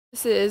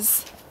This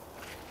is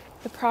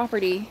the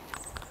property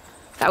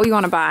that we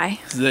want to buy.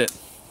 This is it.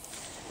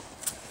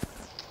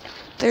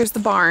 There's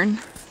the barn.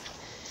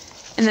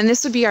 And then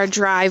this would be our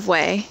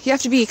driveway. You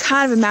have to be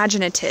kind of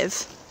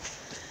imaginative.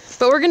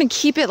 But we're going to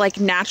keep it like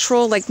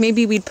natural. Like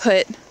maybe we'd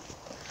put...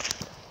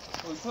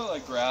 We put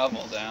like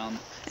gravel down.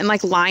 And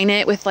like line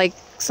it with like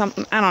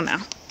something, I don't know.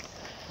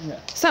 Yeah.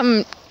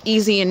 Something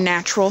easy and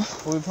natural.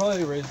 Well, we'd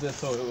probably raise this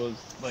so it was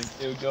like,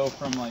 it would go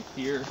from like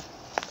here.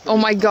 Oh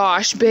my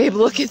gosh, babe,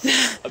 look at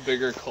that. A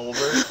bigger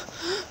culvert.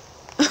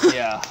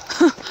 Yeah.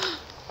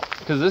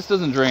 Because this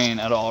doesn't drain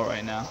at all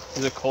right now.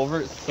 The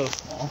culvert is so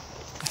small.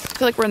 I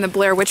feel like we're in the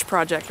Blair Witch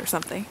Project or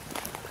something.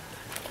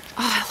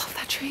 Oh, I love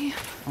that tree.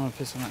 I want to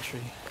piss on that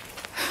tree.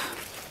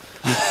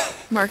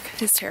 Mark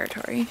his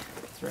territory.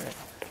 That's right.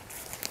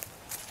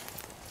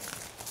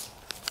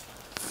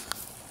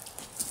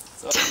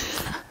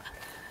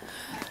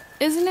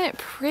 Isn't it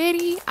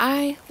pretty?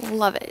 I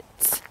love it.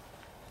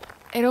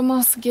 It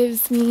almost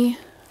gives me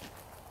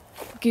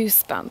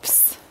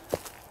goosebumps.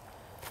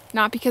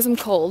 Not because I'm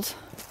cold,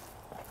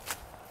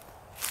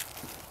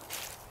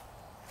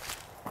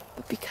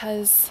 but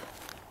because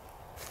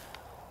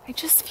I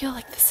just feel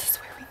like this is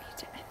where we need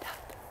to end up.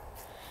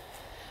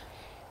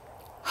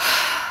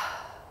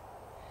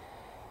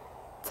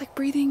 It's like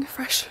breathing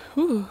fresh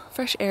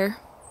air.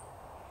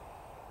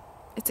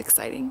 It's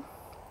exciting.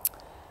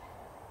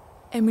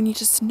 And when you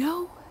just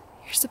know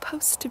you're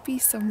supposed to be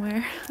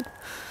somewhere.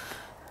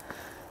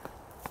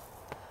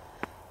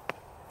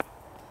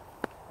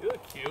 You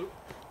look cute.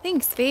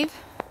 Thanks, babe.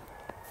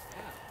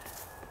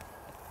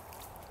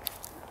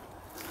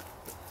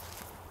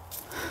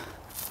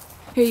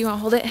 Here, you want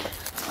to hold it?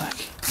 I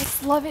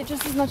just love it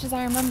just as much as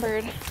I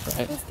remembered.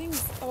 Right. Those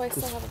things. Oh, I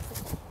still have it.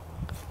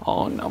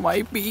 Oh no,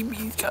 my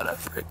baby's got a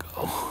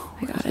prickle.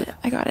 I got it.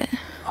 I got it.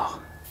 Oh.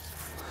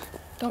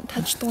 Don't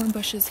touch thorn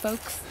bushes,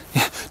 folks.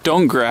 Yeah,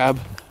 don't grab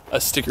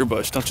a sticker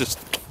bush. Don't just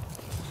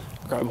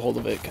grab hold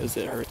of it because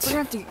it hurts. We're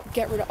gonna have to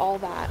get rid of all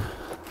that.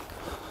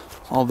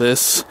 All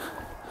this.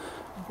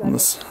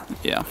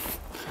 Yeah.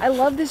 I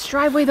love this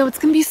driveway though. It's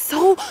gonna be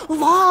so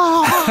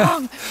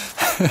long.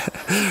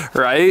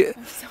 Right?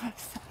 I'm so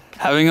upset.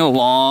 Having a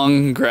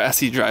long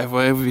grassy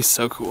driveway would be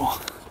so cool.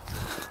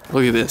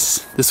 Look at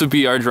this. This would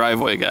be our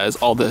driveway, guys.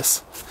 All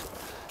this.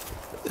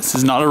 This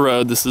is not a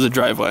road. This is a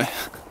driveway.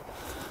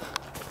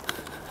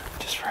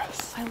 Just for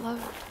us. I love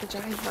the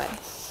driveway.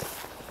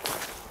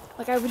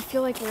 Like I would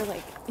feel like we're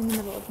like in the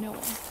middle of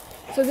nowhere.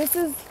 So this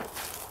is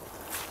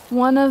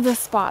one of the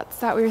spots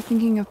that we were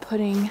thinking of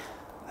putting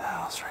The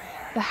house right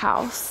here. the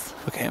house.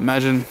 Okay,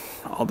 imagine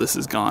all this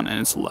is gone and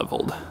it's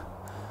leveled.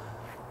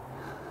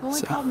 The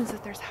only problem is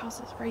that there's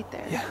houses right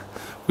there. Yeah.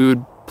 We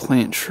would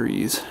plant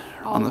trees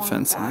All on the along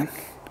fence the line.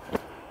 back.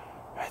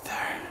 Right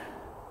there.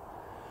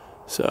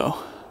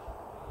 So.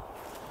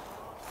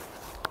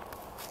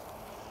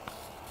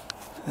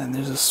 Then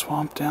there's a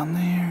swamp down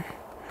there.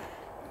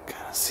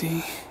 Kind of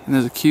see. And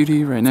there's a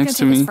cutie right next to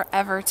It's me. gonna take us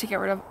forever to get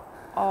rid of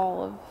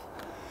all of...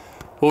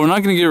 Well, we're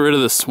not going to get rid of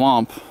the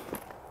swamp.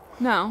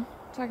 No, I'm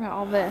talking about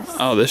all this.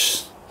 Oh,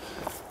 this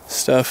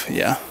stuff,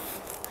 yeah.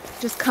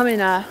 Just come in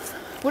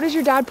what does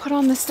your dad put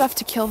on this stuff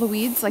to kill the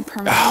weeds, like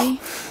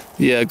permanently?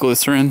 Yeah,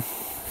 glycerin.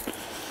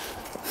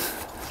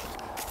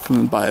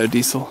 From the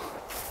biodiesel.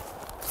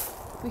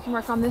 We can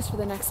work on this for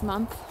the next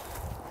month.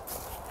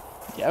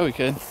 Yeah, we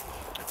could.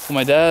 Well,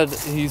 my dad,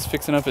 he's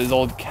fixing up his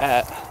old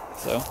cat,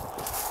 so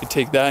we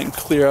take that and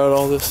clear out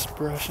all this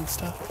brush and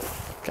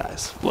stuff.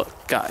 Guys,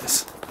 look,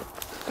 guys.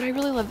 But I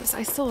really love this.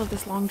 I still love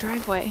this long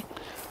driveway.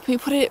 Can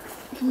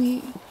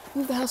we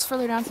move the house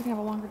further down so we can have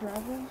a longer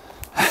driveway?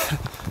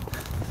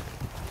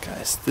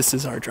 Guys, this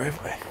is our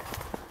driveway.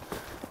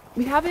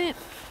 We haven't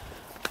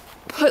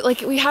put,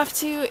 like, we have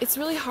to, it's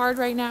really hard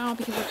right now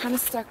because we're kind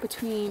of stuck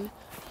between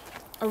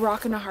a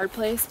rock and a hard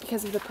place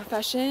because of the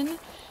profession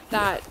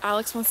that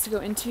Alex wants to go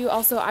into.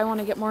 Also, I want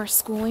to get more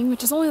schooling,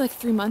 which is only like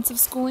 3 months of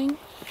schooling.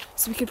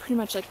 So we could pretty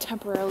much like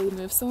temporarily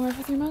move somewhere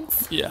for 3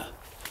 months. Yeah.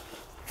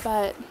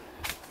 But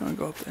You want to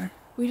go up there?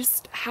 we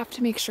just have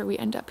to make sure we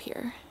end up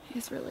here.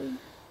 Is really...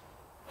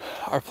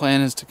 Our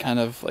plan is to kind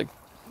of like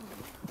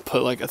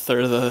put like a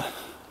third of the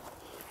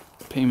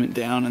payment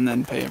down and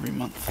then pay every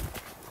month.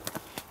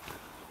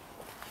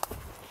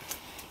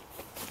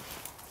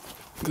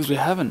 Because we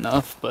have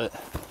enough, but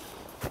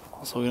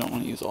also we don't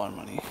want to use all our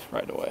money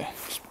right away.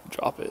 Just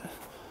drop it.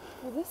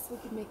 Well, this we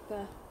could make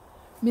the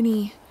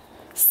mini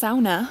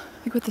sauna.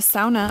 We put the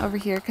sauna over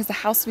here because the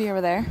house would be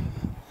over there.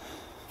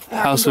 The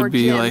house would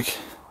be like,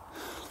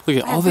 look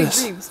at all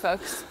this. Big dreams,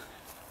 folks.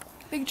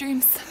 Big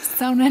dreams.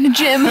 Sauna and a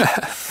gym.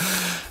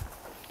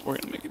 We're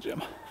gonna make a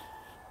gym.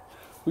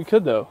 We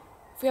could though.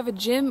 If we have a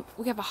gym,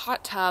 we have a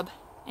hot tub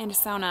and a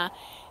sauna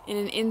in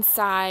an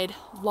inside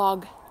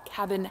log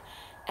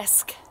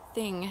cabin-esque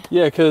thing.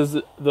 Yeah, because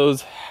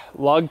those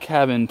log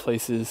cabin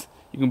places,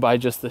 you can buy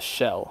just the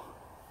shell.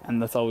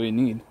 And that's all we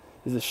need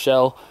is a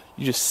shell.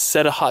 You just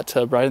set a hot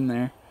tub right in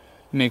there.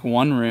 You make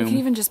one room. We can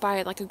even just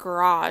buy like a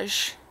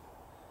garage.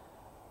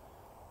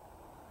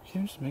 We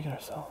can just make it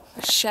ourselves.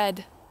 A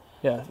shed.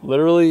 Yeah,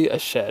 literally a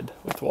shed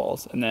with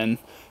walls, and then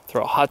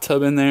throw a hot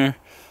tub in there,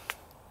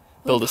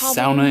 build a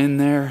sauna in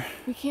there.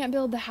 We can't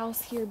build the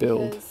house here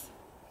Build.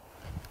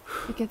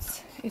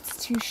 because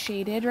it's too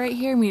shaded right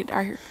here. We'd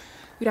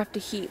have to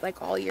heat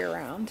like all year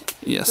round.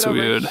 Yeah, But so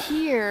we over would.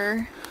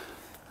 here,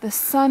 the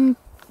sun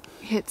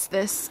hits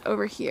this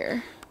over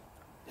here.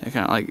 Yeah,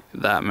 kind of like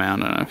that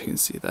mound. I don't know if you can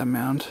see that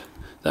mound.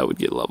 That would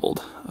get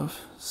leveled of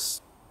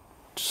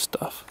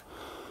stuff.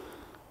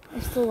 I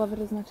still love it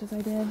as much as I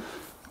did.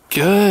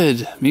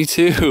 Good. Me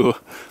too.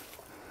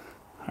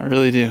 I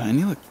really do. And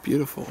you look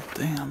beautiful.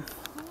 Damn.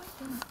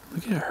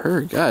 Look at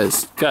her,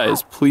 guys.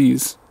 Guys,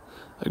 please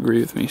agree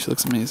with me. She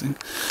looks amazing.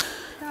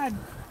 God,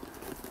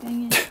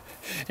 dang it.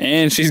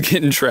 And she's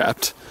getting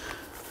trapped.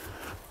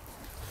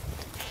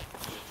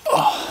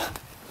 Oh.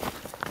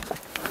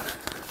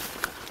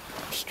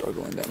 I'm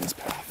struggling down this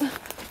path.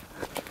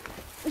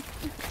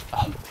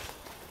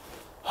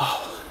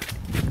 Oh.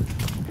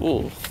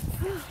 Ooh.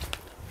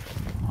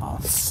 Oh,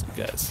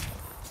 guys.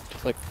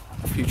 It's like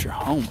a future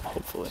home,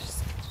 hopefully.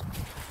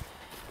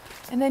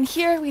 And then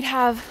here we'd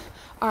have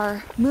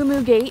our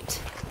Moo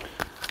Gate.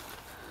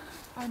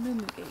 Our Moo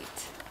Gate.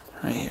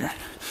 Right here.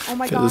 Oh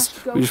my Okay, gosh,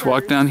 gophers. we just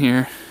walk down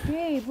here.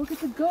 Babe, look at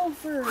the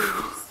gophers.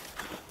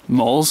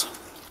 Moles.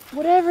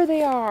 Whatever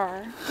they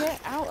are.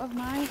 Get out of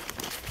my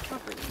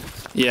property.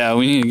 Yeah,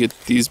 we need to get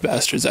these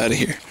bastards out of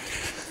here.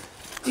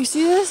 Do you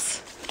see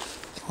this?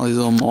 All these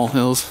little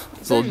molehills,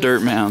 these little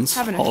dirt mounds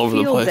Having all a over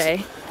the field place.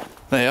 day.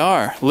 They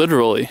are,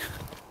 literally.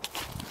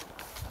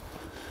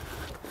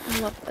 I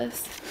love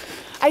this.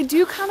 I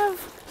do kind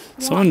of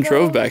Someone want,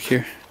 drove though, back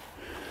here.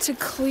 to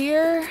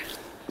clear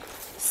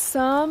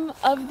some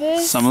of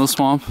this Some of the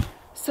swamp.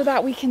 so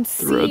that we can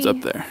see The road's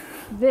up there.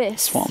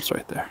 this. Swamp's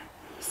right there.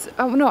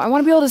 Oh, no, I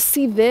want to be able to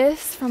see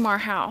this from our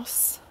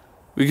house.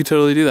 We could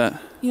totally do that.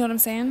 You know what I'm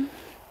saying?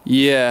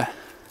 Yeah.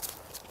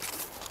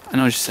 I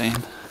know what you're saying.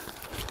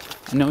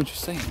 I know what you're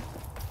saying.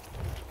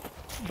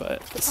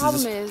 But The this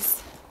problem is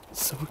is,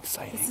 so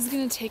exciting. this is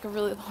going to take a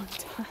really long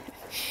time.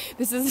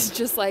 This is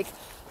just like,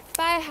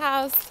 buy a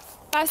house,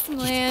 buy some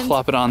land,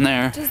 Plop it on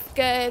there. just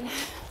good.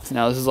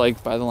 Now this is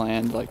like buy the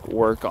land, like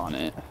work on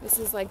it. This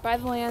is like, buy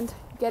the land,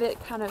 get it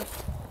kind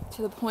of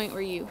to the point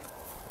where you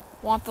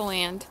want the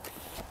land.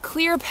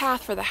 Clear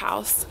path for the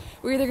house.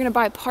 We're either going to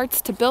buy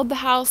parts to build the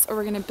house or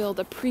we're going to build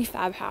a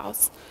prefab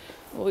house.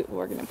 We're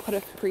going to put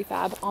a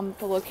prefab on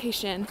the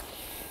location.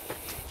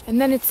 And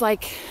then it's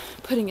like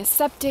putting a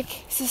septic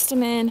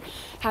system in,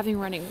 having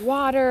running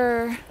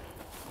water,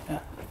 Yeah.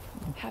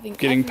 having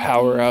Getting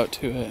power everything. out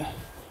to it.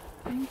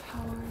 Getting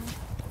power.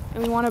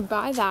 And we want to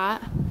buy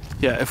that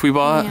Yeah, if we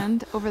bought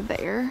land over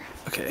there.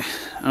 okay,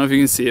 I don't know if you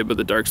can see it, but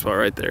the dark spot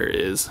right there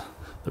is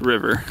the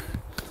river.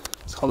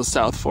 It's called the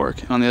South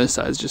Fork, and on the other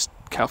side is just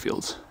cow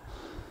fields.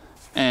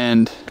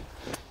 And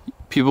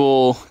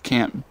people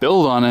can't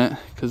build on it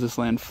because this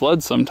land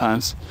floods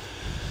sometimes.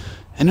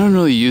 And no one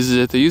really uses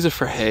it. They use it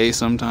for hay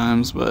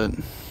sometimes, but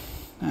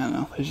I don't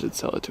know. They should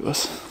sell it to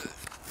us.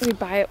 We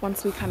buy it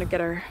once we kind of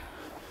get our.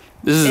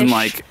 This is in Ish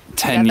like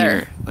 10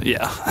 together.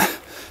 yeah,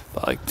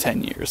 about like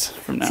 10 years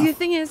from now. See, the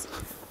thing is,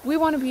 we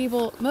want to be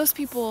able. Most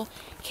people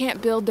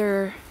can't build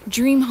their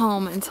dream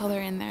home until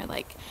they're in their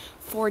like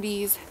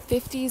 40s,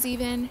 50s,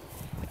 even.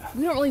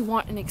 We don't really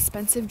want an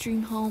expensive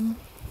dream home,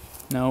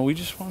 No, we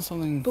just want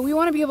something. but we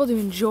want to be able to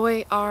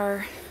enjoy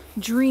our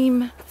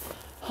dream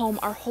home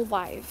our whole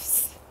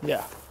lives.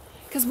 Yeah.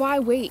 Because why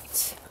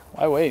wait?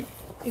 Why wait?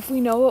 If we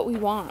know what we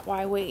want,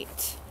 why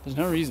wait? There's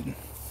no reason.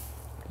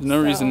 There's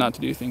no reason So- not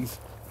to do things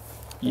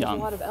There's young.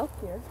 a lot of elk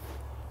here.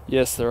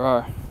 Yes, there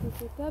are. Look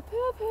at the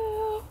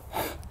poo-poo.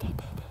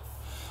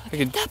 I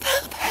could. The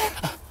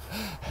poo-poo.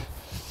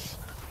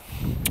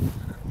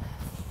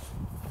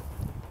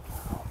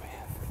 Oh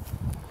man,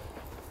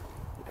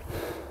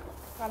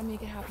 Gotta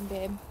make it happen,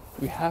 babe.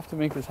 we have to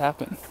make this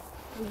happen.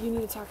 Well, you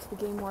need to talk to the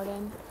game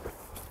warden.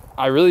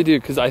 I really do,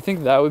 because I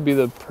think that would be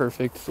the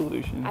perfect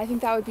solution. I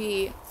think that would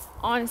be,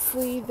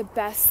 honestly, the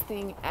best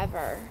thing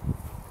ever.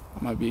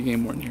 I might be a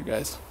game warden here,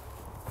 guys.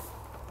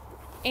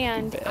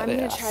 And I'm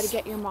gonna try to Badass.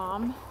 get your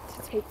mom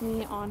to take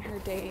me on her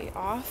day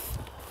off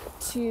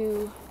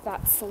to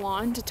that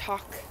salon to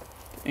talk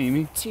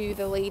Amy? to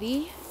the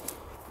lady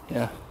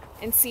Yeah.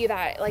 and see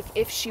that, like,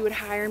 if she would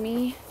hire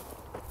me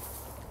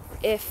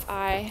if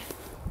I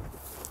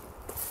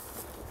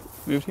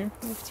Moved here?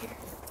 moved here.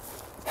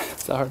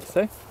 Is that hard to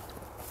say?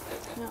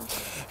 No,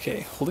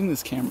 Okay, holding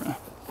this camera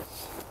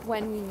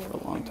when we for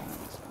moved. a long time.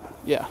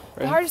 Yeah,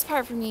 The right? hardest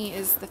part for me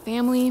is the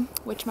family,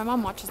 which my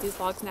mom watches these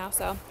vlogs now,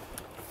 so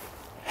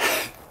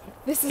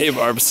this is Hey,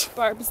 Barbs.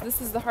 Barbs,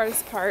 this is the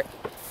hardest part,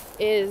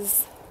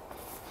 is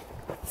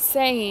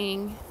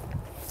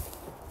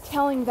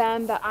telling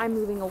them that I'm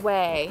moving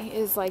away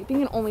is like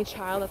being an only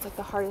child. That's like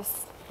the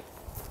hardest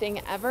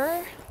thing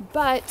ever,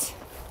 but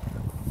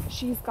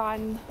she's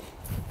gotten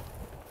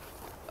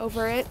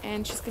over it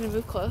and she's gonna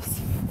move close,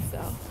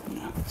 so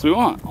Yeah. So we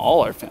want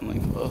all our family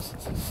close.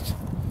 It's just,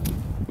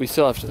 we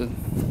still have to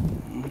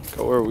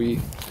go where we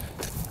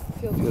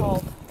feel feel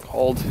called.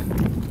 called.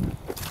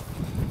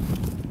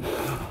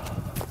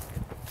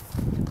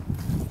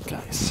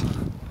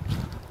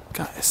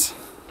 Guys.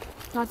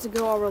 Not to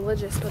go all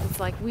religious, but it's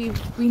like we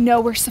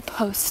know we're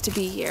supposed to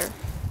be here.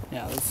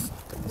 Yeah,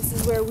 This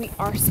is where we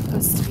are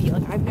supposed to be.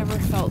 Like, I've never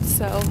felt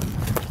so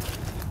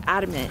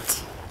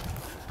adamant.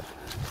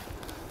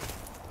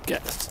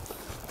 guys.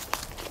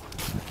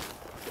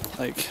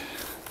 Like,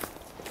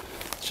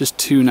 it's just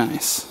too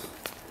nice.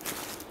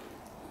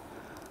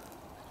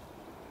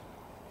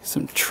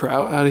 Some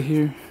trout out of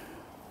here.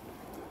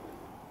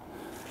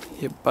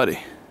 Yeah, buddy.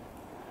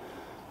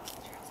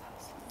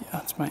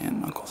 Yeah, it's my aunt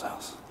and uncle's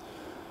house.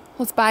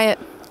 Let's buy it.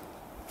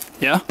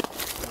 Yeah?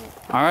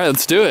 Alright,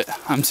 let's do it.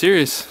 I'm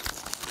serious.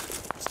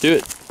 Let's do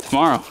it.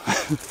 Tomorrow.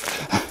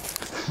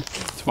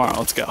 Tomorrow,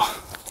 let's go.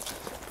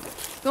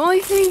 The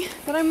only thing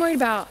that I'm worried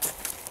about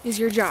is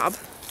your job,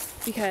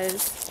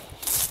 because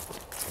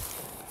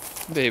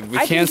Babe, we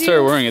I can't can start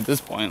do- worrying at this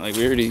point. Like,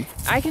 we already...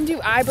 I can do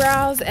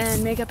eyebrows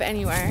and makeup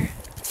anywhere.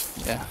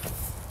 Yeah.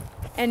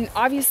 And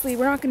obviously,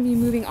 we're not going to be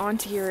moving on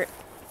to your,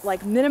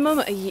 like, minimum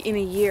in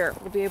a year,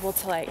 we'll be able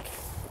to, like,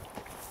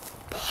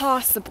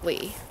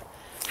 possibly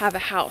have a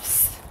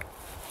house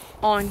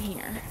on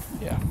here.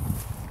 Yeah.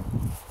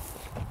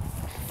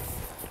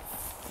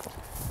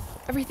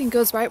 Everything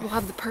goes right, we'll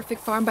have the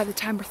perfect farm by the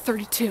time we're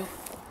 32.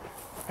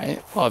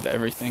 Right? We'll have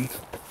everything.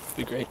 It'd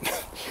be great.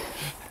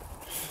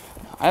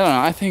 I don't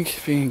know. I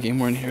think being a game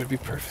warden here would be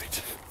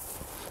perfect.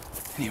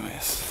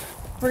 Anyways.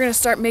 We're going to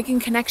start making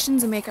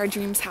connections and make our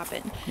dreams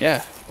happen.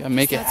 Yeah. Gotta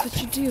make it That's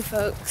happen. what you do,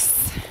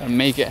 folks. Gotta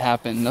make it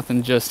happen.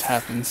 Nothing just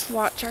happens.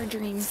 Watch our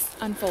dreams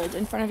unfold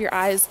in front of your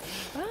eyes.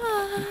 Bye.